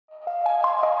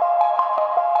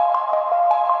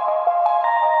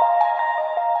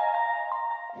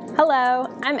Hello,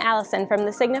 I'm Allison from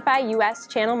the Signify US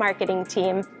Channel Marketing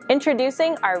Team,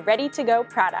 introducing our ready-to-go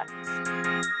products.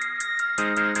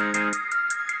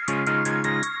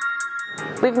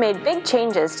 We've made big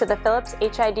changes to the Philips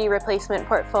HID replacement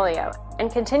portfolio and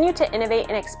continue to innovate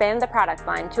and expand the product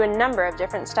line to a number of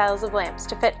different styles of lamps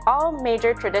to fit all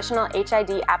major traditional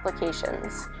HID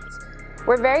applications.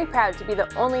 We're very proud to be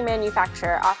the only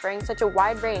manufacturer offering such a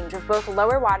wide range of both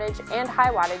lower wattage and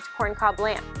high wattage corncob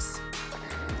lamps,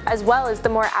 as well as the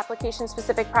more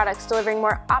application-specific products delivering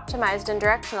more optimized and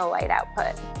directional light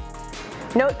output.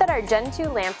 Note that our Gen 2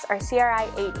 lamps are CRI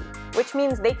 80, which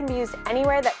means they can be used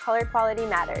anywhere that color quality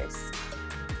matters.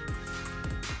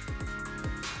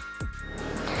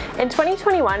 In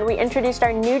 2021, we introduced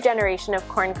our new generation of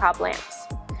corncob lamps.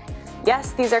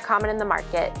 Yes, these are common in the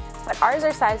market, but ours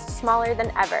are sized smaller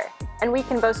than ever, and we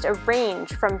can boast a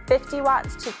range from 50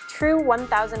 watts to true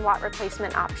 1000 watt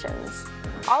replacement options.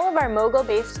 All of our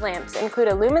Mogul-based lamps include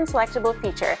a lumen selectable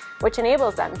feature, which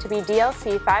enables them to be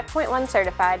DLC 5.1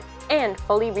 certified and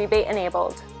fully rebate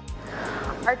enabled.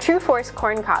 Our True Force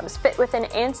corncobs fit within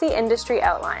ANSI industry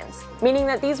outlines, meaning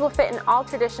that these will fit in all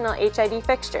traditional HID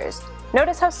fixtures.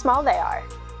 Notice how small they are.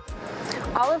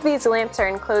 All of these lamps are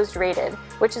enclosed rated,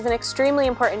 which is an extremely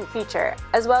important feature,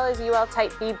 as well as UL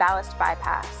Type B ballast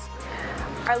bypass.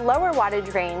 Our lower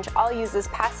wattage range all uses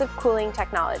passive cooling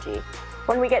technology.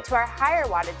 When we get to our higher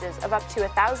wattages of up to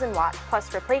 1000 watt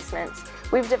plus replacements,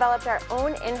 we've developed our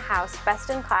own in-house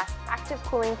best-in-class active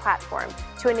cooling platform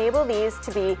to enable these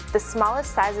to be the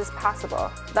smallest sizes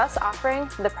possible, thus offering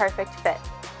the perfect fit.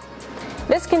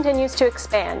 This continues to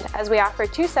expand as we offer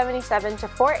 277 to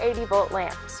 480 volt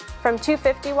lamps, from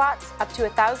 250 watts up to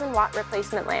 1000 watt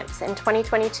replacement lamps in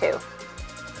 2022.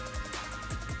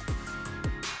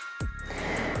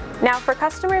 Now, for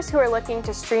customers who are looking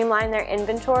to streamline their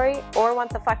inventory or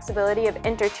want the flexibility of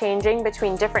interchanging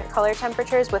between different color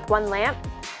temperatures with one lamp,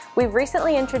 we've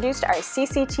recently introduced our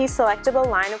CCT selectable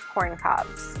line of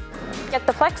corncobs. Get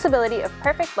the flexibility of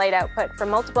perfect light output for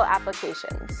multiple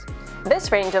applications.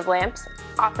 This range of lamps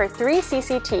offer 3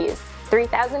 CCTs,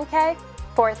 3000K,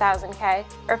 4000K,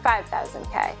 or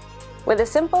 5000K, with a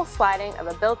simple sliding of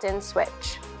a built-in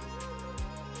switch.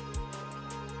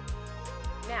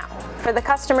 Now, for the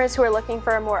customers who are looking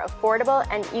for a more affordable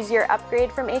and easier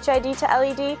upgrade from HID to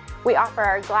LED, we offer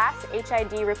our glass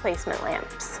HID replacement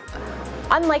lamps.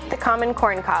 Unlike the common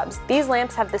corncobs, these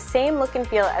lamps have the same look and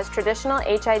feel as traditional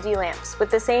HID lamps with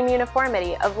the same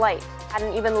uniformity of light at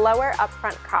an even lower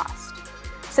upfront cost.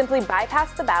 Simply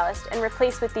bypass the ballast and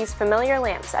replace with these familiar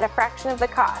lamps at a fraction of the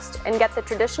cost and get the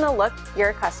traditional look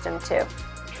you're accustomed to.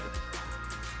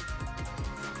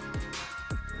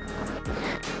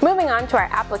 Moving on to our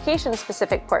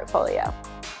application-specific portfolio.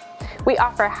 We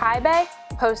offer high bay,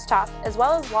 post top, as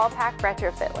well as wall pack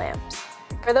retrofit lamps.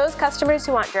 For those customers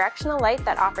who want directional light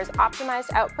that offers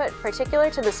optimized output particular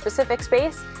to the specific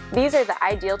space, these are the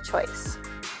ideal choice.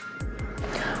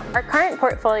 Our current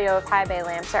portfolio of high bay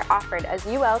lamps are offered as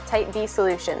UL Type B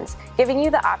solutions, giving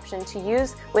you the option to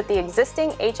use with the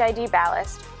existing HID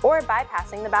ballast or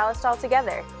bypassing the ballast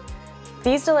altogether.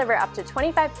 These deliver up to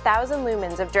 25,000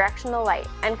 lumens of directional light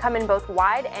and come in both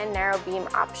wide and narrow beam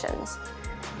options.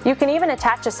 You can even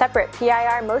attach a separate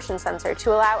PIR motion sensor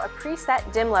to allow a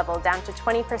preset dim level down to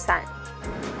 20%.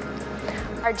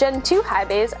 Our Gen 2 high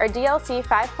bays are DLC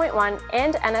 5.1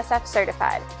 and NSF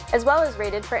certified, as well as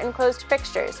rated for enclosed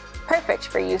fixtures, perfect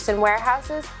for use in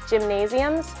warehouses,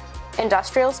 gymnasiums,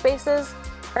 industrial spaces,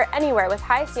 or anywhere with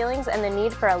high ceilings and the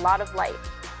need for a lot of light.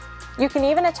 You can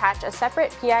even attach a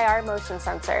separate PIR motion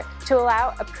sensor to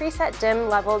allow a preset dim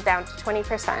level down to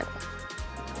 20%.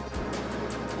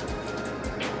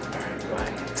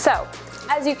 So,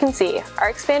 as you can see, our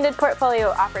expanded portfolio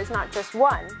offers not just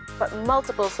one, but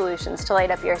multiple solutions to light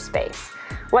up your space.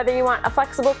 Whether you want a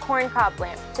flexible corncob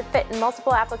lamp to fit in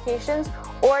multiple applications,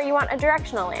 or you want a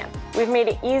directional lamp, we've made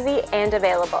it easy and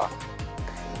available.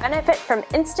 Benefit from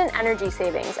instant energy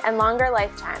savings and longer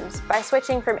lifetimes by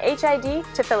switching from HID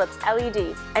to Philips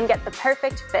LED and get the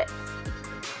perfect fit.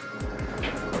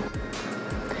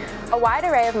 A wide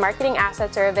array of marketing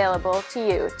assets are available to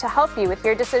you to help you with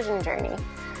your decision journey.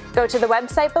 Go to the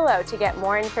website below to get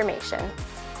more information.